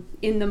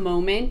in the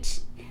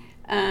moment,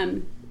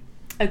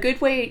 a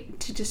good way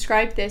to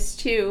describe this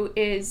too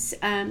is,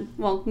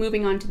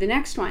 moving on to the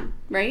next one,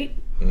 right?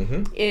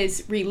 Mm-hmm.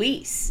 Is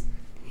release.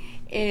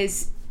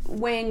 Is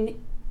when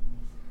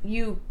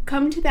you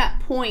come to that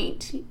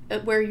point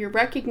where you're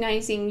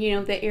recognizing,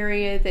 the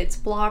area that's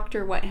blocked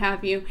or what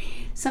have you.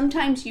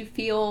 Sometimes you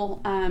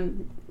feel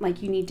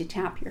like you need to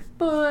tap your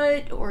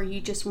foot, or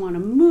you just want to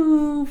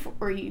move,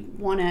 or you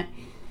want to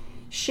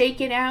shake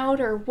it out,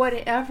 or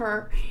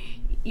whatever.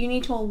 You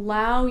need to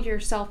allow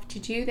yourself to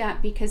do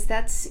that, because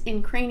that's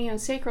in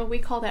craniosacral, we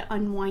call that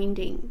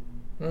unwinding.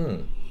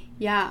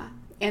 Yeah,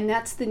 and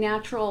that's the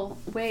natural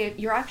way.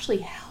 You're actually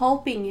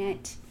helping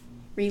it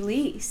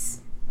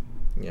release.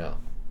 Yeah.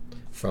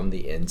 From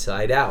the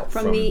inside out.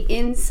 From the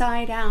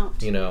inside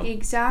out.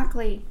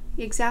 Exactly.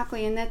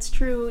 And that's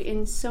true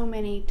in so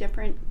many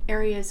different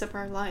areas of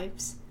our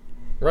lives.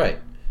 Right.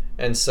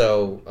 And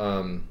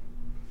so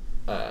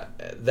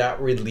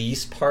that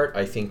release part,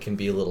 I think, can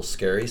be a little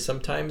scary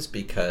sometimes,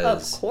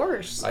 because of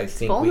course, I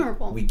think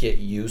vulnerable. we get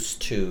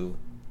used to,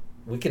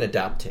 we can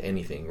adapt to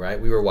anything, right?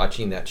 We were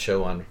watching that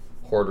show on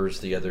Hoarders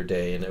the other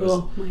day, and it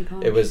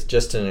was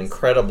just an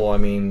incredible,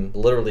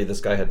 literally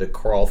this guy had to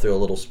crawl through a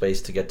little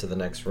space to get to the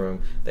next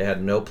room. They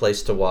had no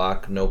place to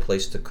walk, no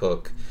place to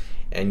cook,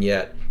 and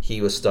yet he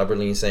was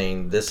stubbornly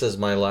saying, this is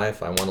my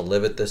life, I want to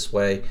live it this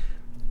way.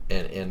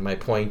 And my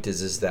point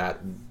is that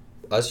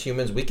us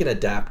humans, we can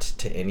adapt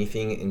to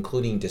anything,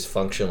 including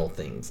dysfunctional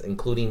things,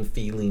 including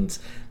feelings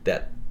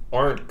that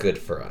aren't good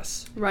for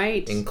us,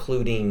 right?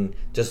 Including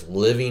just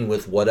living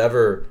with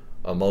whatever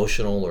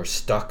emotional or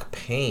stuck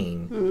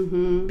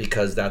pain,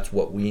 because that's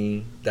what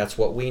we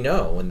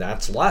know, and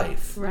that's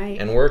life, right?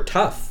 And we're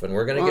tough, and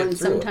we're going to get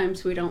through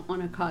sometimes we don't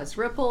want to cause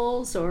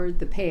ripples, or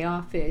the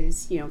payoff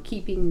is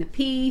keeping the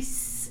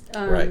peace,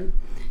 right,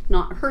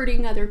 not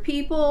hurting other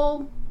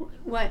people,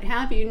 what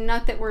have you.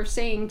 Not that we're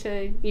saying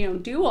to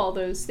do all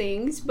those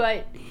things,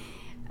 but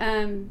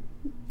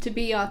to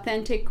be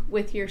authentic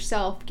with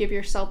yourself, give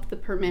yourself the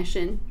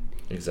permission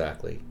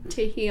exactly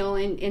to heal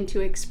and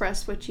to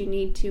express what you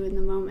need to in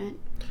the moment.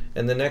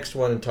 And the next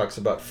one talks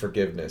about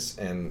forgiveness,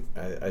 and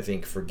I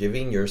think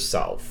forgiving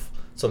yourself.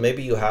 So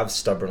maybe you have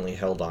stubbornly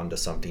held on to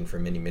something for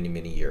many, many,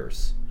 many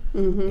years,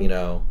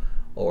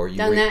 or you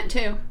done that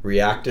too,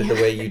 reacted the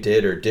way you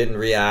did, or didn't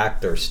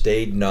react, or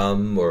stayed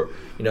numb, or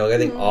I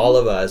think all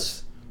of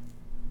us,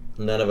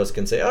 none of us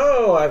can say,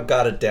 oh, I've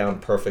got it down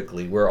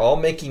perfectly. We're all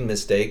making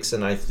mistakes,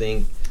 and I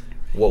think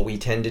what we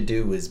tend to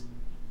do is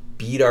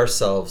beat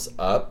ourselves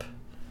up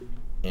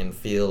and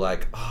feel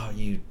like, I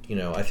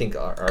think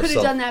our could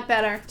have done that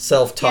better.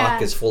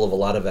 Self-talk is full of a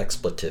lot of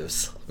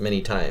expletives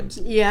many times.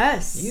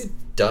 Yes. You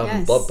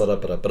dumb blah, blah, blah,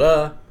 blah,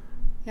 blah.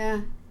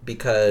 Yeah.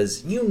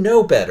 Because you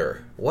know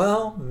better.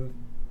 Well,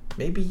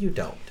 maybe you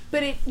don't.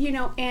 But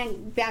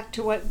and back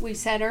to what we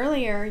said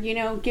earlier,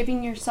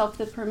 giving yourself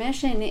the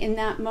permission in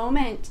that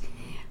moment,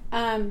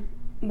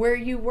 where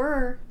you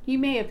were, you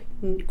may have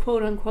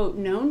quote unquote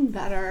known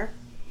better,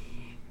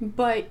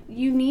 but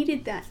you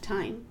needed that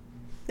time.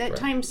 That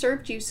time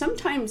served you.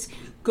 Sometimes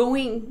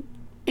going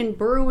and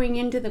burrowing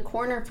into the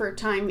corner for a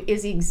time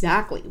is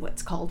exactly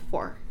what's called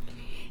for.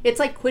 It's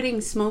like quitting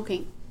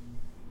smoking.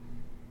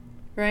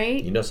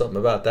 Right? You know something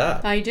about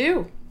that. I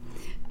do.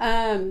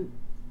 It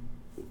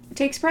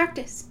takes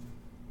practice.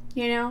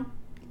 It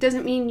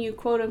doesn't mean you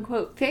quote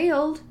unquote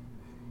failed.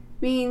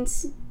 It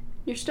means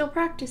you're still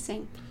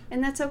practicing.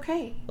 And that's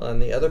okay. Well,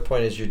 and the other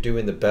point is you're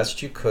doing the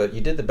best you could.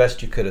 You did the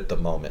best you could at the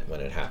moment when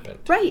it happened.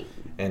 Right.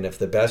 And if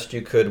the best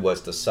you could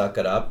was to suck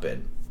it up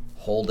and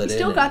hold it in. You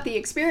still got the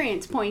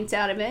experience points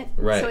out of it.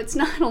 Right. So it's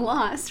not a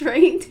loss,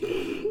 right?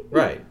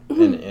 Right.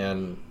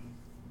 And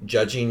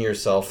judging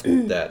yourself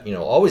that,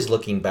 always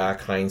looking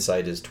back,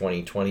 hindsight is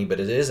 20/20, but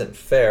it isn't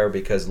fair,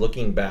 because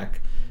looking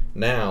back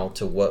now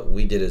to what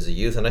we did as a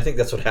youth, and I think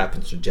that's what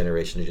happens from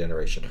generation to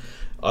generation.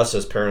 Us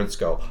as parents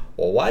go,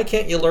 well, why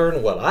can't you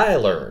learn what I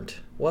learned?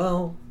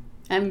 Well,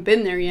 I haven't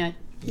been there yet.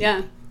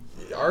 Yeah.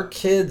 Our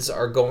kids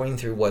are going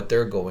through what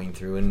they're going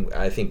through, and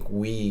I think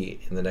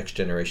we in the next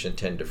generation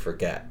tend to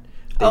forget.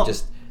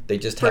 They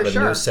just have a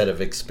new set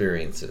of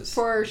experiences.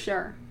 For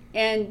sure.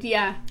 And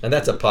yeah. And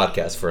that's a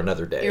podcast for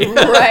another day.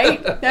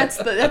 Right. That's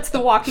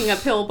the walking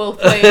uphill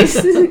both ways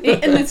in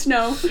the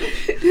snow.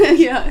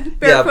 Yeah.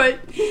 Barefoot.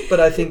 Yeah, but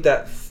I think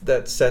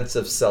that sense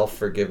of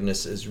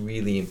self-forgiveness is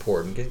really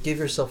important. Give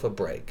yourself a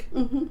break.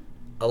 Mm-hmm.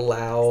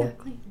 Allow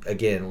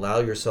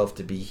yourself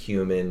to be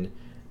human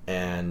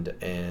and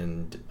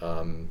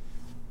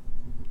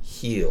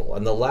heal.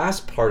 And the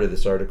last part of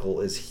this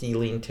article is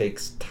healing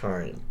takes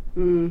time.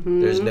 Mm-hmm.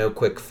 There's no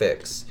quick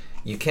fix.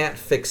 You can't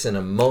fix in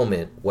a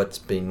moment what's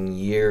been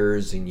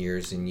years and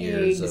years and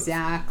years of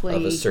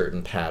a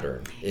certain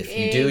pattern. If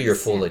you do, you're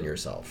fooling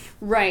yourself.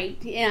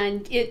 Right.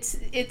 And it's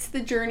the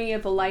journey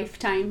of a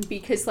lifetime,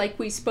 because like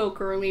we spoke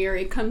earlier,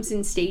 it comes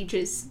in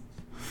stages.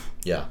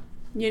 Yeah.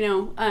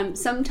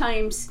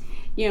 Sometimes,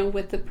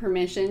 with the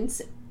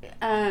permissions,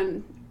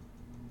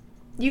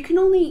 you can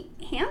only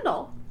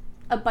handle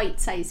a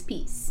bite-sized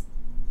piece.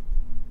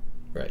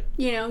 Right.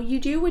 You know, you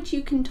do what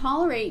you can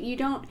tolerate. You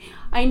don't,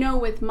 I know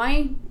with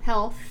my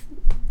health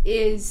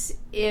is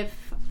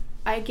if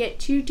I get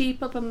too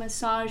deep of a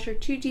massage or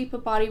too deep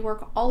of body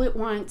work all at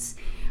once,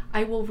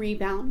 I will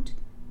rebound.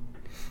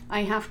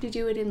 I have to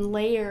do it in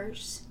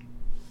layers.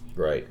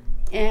 Right.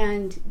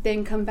 And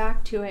then come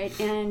back to it.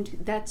 And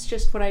that's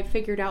just what I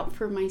figured out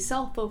for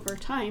myself over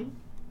time.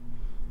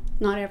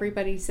 Not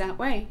everybody's that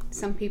way.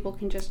 Some people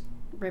can just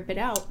rip it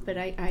out, but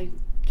I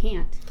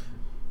can't.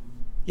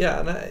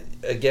 Yeah, and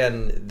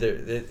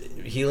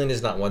again, healing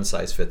is not one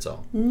size fits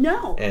all.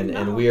 No.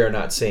 And we are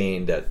not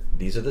saying that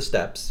these are the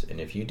steps, and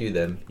if you do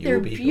them, you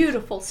will be... They're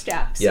beautiful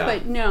steps. Yeah.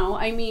 But no,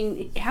 I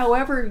mean,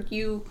 however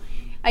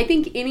I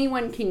think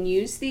anyone can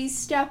use these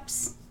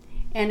steps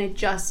and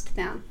adjust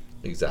them.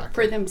 Exactly.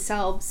 For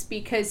themselves,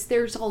 because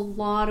there's a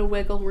lot of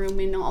wiggle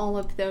room in all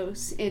of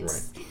those.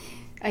 It's, right.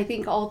 I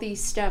think all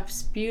these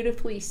steps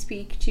beautifully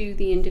speak to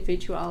the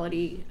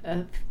individuality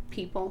of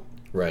people.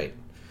 Right.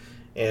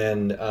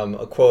 And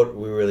a quote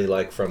we really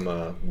like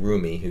from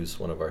Rumi, who's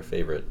one of our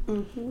favorite,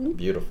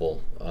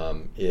 beautiful,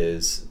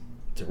 is,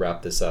 to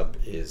wrap this up,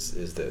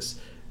 is this: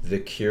 the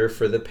cure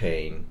for the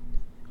pain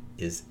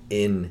is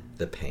in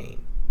the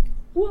pain.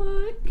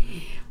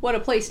 What a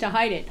place to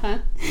hide it, huh?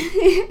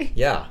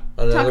 Yeah.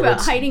 Talk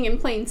about hiding in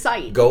plain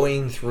sight.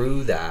 Going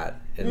through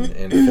that and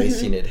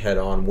facing it head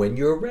on when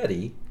you're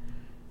ready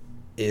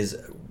is,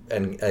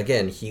 and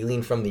again,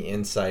 healing from the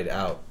inside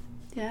out.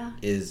 Yeah.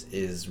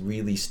 Is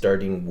really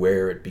starting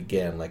where it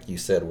began, like you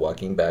said,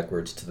 walking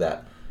backwards to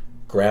that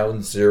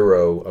ground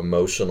zero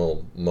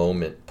emotional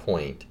moment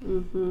point,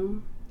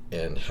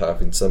 and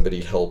having somebody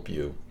help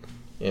you.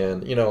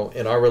 And you know,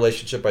 in our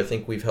relationship, I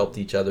think we've helped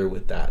each other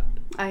with that.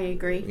 I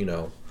agree. You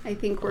know, I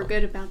think we're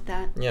good about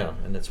that. Yeah,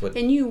 and that's what.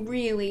 And you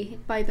really,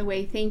 by the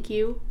way, thank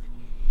you.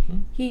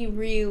 He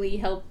really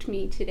helped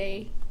me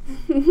today.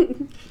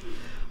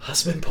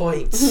 Husband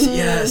points.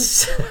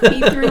 Yes.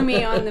 He threw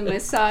me on the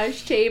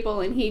massage table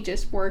and he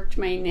just worked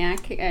my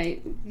neck.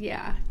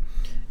 Yeah.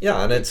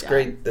 Yeah, and it's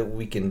great that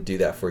we can do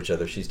that for each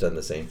other. She's done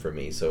the same for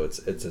me, so it's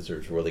a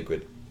really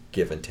good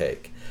give and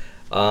take.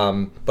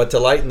 But to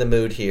lighten the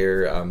mood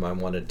here, I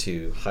wanted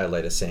to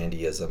highlight a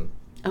Sandyism.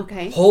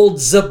 Okay. Hold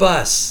the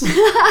bus.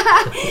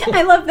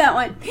 I love that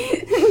one.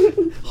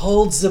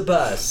 Hold the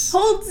bus.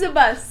 Hold the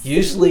bus.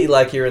 Usually,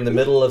 like, you're in the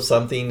middle of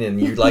something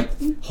and you're like,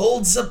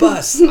 hold the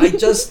bus. I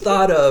just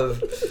thought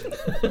of.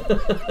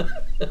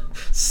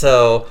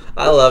 So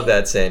I love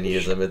that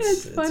Sandyism.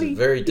 It's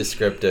very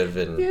descriptive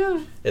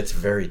and it's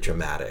very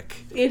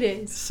dramatic. It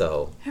is.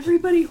 So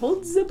everybody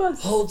holds the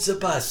bus. Holds the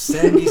bus.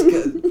 Sandy's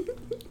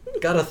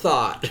got a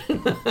thought.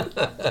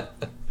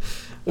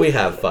 We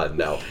have fun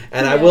now.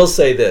 And I will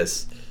say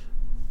this.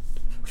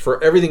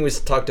 For everything we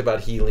talked about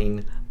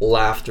healing,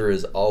 laughter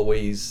is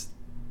always...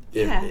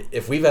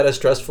 If we've had a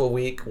stressful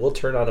week, we'll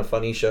turn on a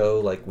funny show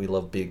like we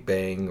love Big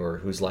Bang or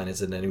Whose Line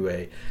Is It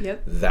Anyway?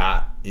 Yep.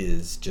 That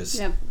is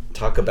just...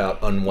 Talk about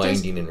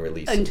unwinding and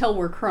releasing. Until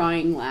we're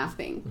crying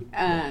laughing.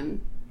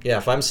 Yeah,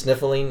 if I'm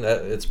sniffling,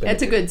 it's been...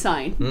 That's a good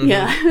sign. Mm-hmm.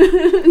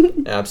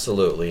 Yeah.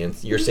 Absolutely.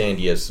 And your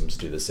Sandyisms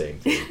do the same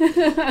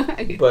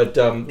thing. But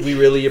we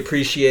really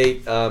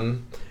appreciate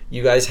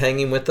you guys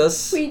hanging with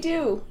us. We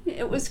do.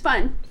 It was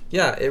fun.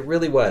 Yeah, it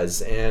really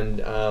was. And,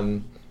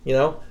 you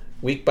know,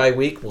 week by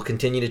week, we'll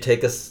continue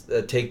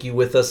to take you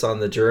with us on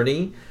the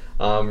journey.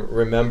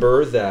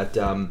 Remember that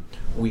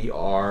we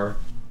are...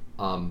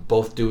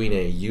 both doing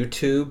a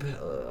YouTube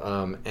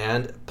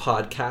and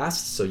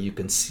podcast, so you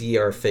can see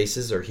our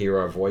faces or hear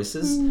our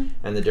voices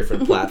and the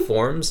different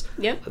platforms.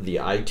 Yep. The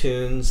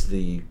iTunes,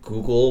 the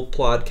Google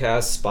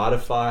Podcast,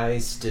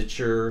 Spotify,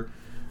 Stitcher,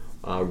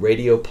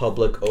 Radio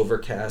Public,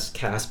 Overcast,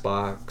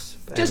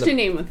 Castbox. Just to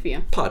name a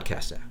few.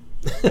 Podcast app.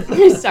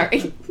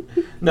 Sorry.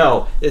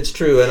 No, it's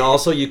true. And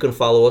also you can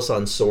follow us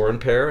on Soar and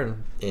Pair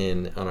on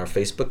our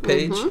Facebook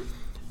page,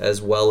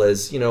 as well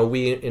as, you know,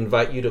 we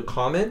invite you to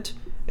comment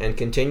and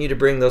continue to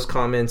bring those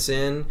comments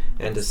in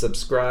and to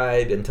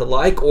subscribe and to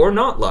like or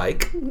not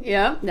like.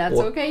 Yeah, that's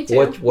okay too.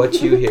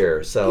 What you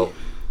hear. So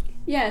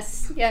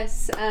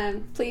Yes.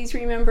 Please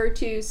remember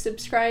to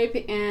subscribe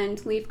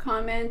and leave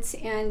comments,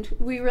 and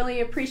we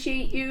really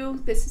appreciate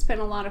you. This has been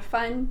a lot of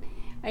fun.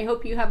 I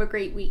hope you have a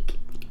great week.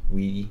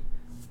 We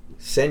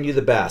send you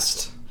the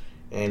best,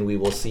 and we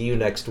will see you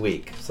next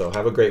week. So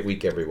have a great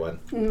week, everyone.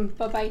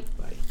 Bye-bye.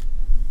 Bye.